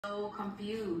So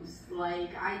confused.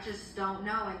 Like, I just don't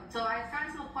know. And so I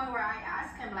got to the point where I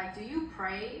asked him, like, do you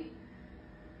pray?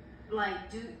 Like,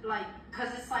 cause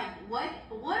it's like, what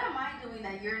am I doing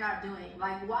that you're not doing?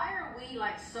 Like, why are we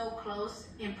like so close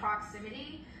in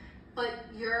proximity, but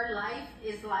your life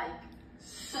is like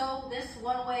so this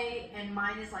one way and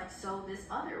mine is like so this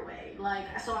other way?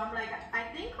 Like, so I'm like, I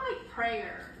think like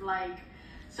prayer, like,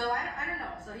 so I don't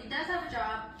know. So he does have a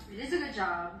job. It is a good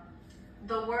job.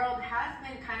 The world has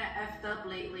been kind of effed up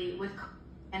lately with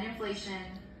and inflation.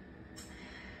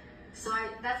 So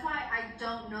that's why I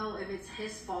don't know if it's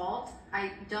his fault.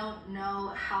 I don't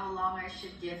know how long I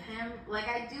should give him. Like,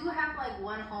 I do have like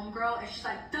one homegirl and she's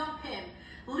like, dump him,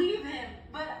 leave him.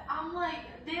 But I'm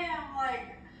like, damn,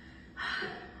 like.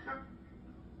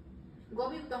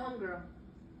 Go be with the homegirl.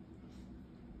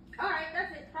 All right,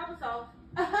 that's it, problem solved.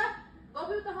 Go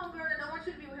be with the homegirl. I don't want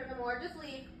you to be with him no more. Just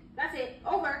leave. That's it,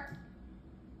 over.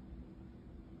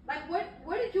 Like,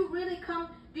 where did you really come?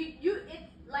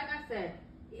 Like I said,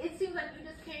 it seems like you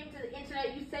just came to the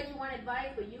internet. You said you want advice,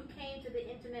 but you came to the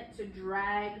internet to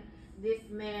drag this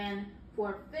man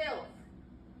for filth.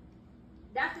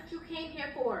 That's what you came here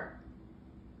for.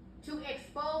 To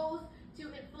expose, to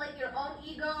inflate your own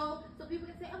ego, so people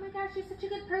can say, oh my gosh, you're such a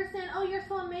good person. Oh, you're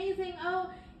so amazing. Oh,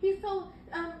 he's so,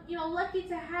 lucky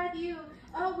to have you.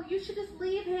 Oh, well, you should just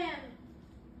leave him.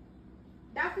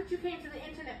 That's what you came to the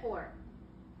internet for.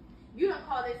 You don't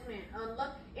call this man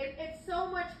unlucky. It's so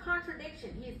much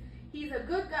contradiction. He's a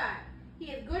good guy. He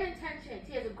has good intentions.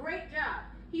 He has a great job.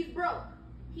 He's broke.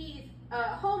 He's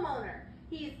a homeowner.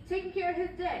 He's taking care of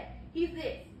his debt. He's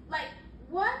this. Like,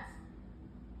 what?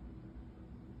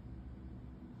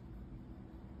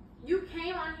 You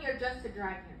came on here just to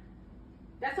drag him.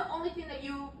 That's the only thing that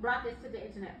you brought this to the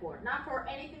internet for. Not for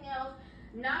anything else.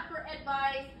 Not for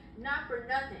advice. Not for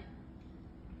nothing.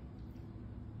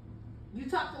 You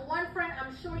talked to one friend,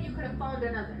 I'm sure you could have phoned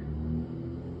another.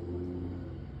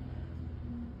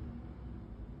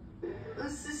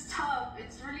 This is tough.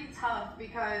 It's really tough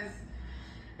because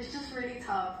it's just really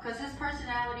tough because his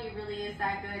personality really is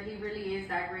that good. He really is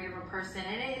that great of a person.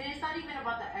 And it's not even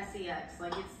about the SEX.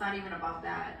 Like, it's not even about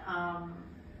that.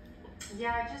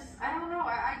 Yeah, I don't know.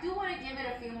 I do want to give it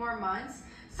a few more months.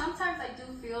 Sometimes I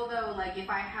do feel though, like if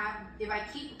I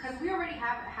keep, because we already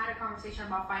have had a conversation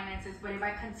about finances, but if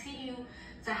I continue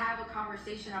to have a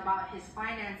conversation about his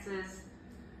finances,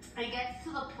 it gets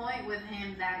to the point with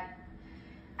him that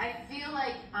I feel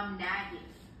like I'm nagging.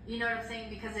 You know what I'm saying?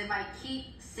 Because if I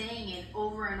keep saying it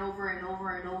over and over and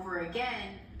over and over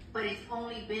again, but it's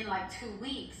only been like 2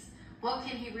 weeks, what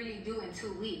can he really do in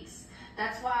 2 weeks?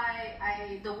 That's why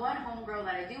the one homegirl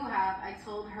that I do have, I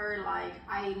told her, like,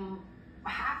 I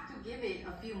have to give it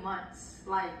a few months,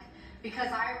 like, because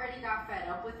I already got fed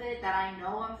up with it, that I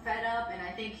know I'm fed up, and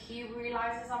I think he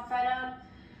realizes I'm fed up.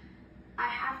 I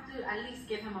have to at least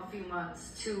give him a few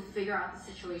months to figure out the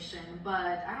situation.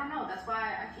 But I don't know, that's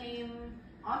why I came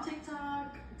on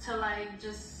TikTok to like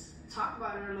just talk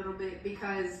about it a little bit,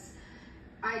 because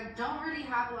I don't really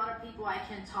have a lot of people I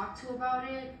can talk to about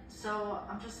it. So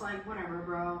I'm just like, whatever,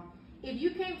 bro. If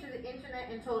you came to the internet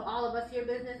and told all of us your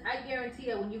business, I guarantee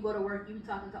that when you go to work, you be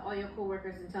talking to all your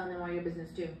coworkers and telling them all your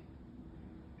business too.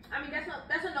 I mean, that's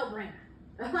a no-brainer.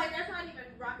 Like, that's not even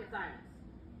rocket science.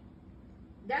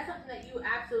 That's something that you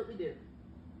absolutely do.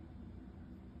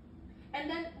 And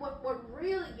then what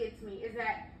really gets me is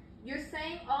that you're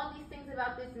saying all these things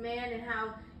about this man and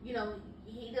how, he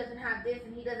doesn't have this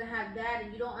and he doesn't have that,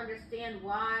 and you don't understand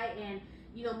why, and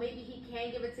maybe he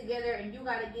can give it together, and you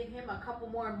got to give him a couple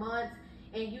more months,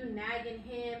 and you nagging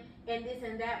him and this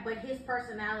and that. But his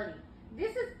personality,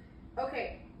 this is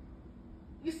okay.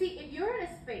 You see, if you're in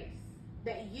a space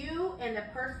that you and the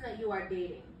person that you are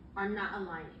dating are not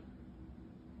aligning,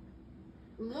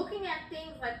 looking at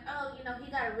things like, oh, he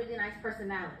got a really nice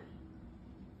personality,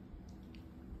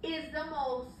 is the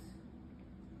most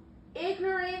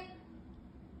ignorant,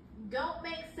 don't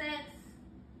make sense,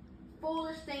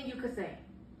 foolish thing you could say.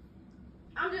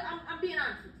 I'm being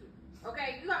honest with you.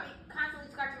 Okay, you got me constantly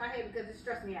scratching my head because it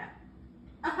stressed me out.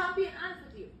 I'm being honest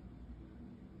with you.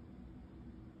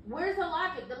 Where's the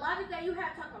logic? The logic that you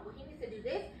have talking about, well, he needs to do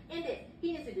this and this.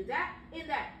 He needs to do that and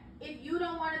that. If you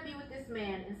don't want to be with this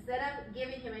man, instead of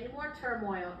giving him any more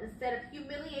turmoil, instead of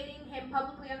humiliating him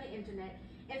publicly on the internet,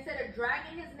 instead of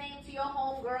dragging his name to your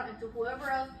homegirl and to whoever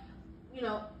else,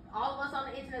 all of us on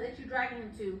the internet that you're dragging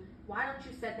him to, why don't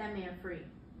you set that man free?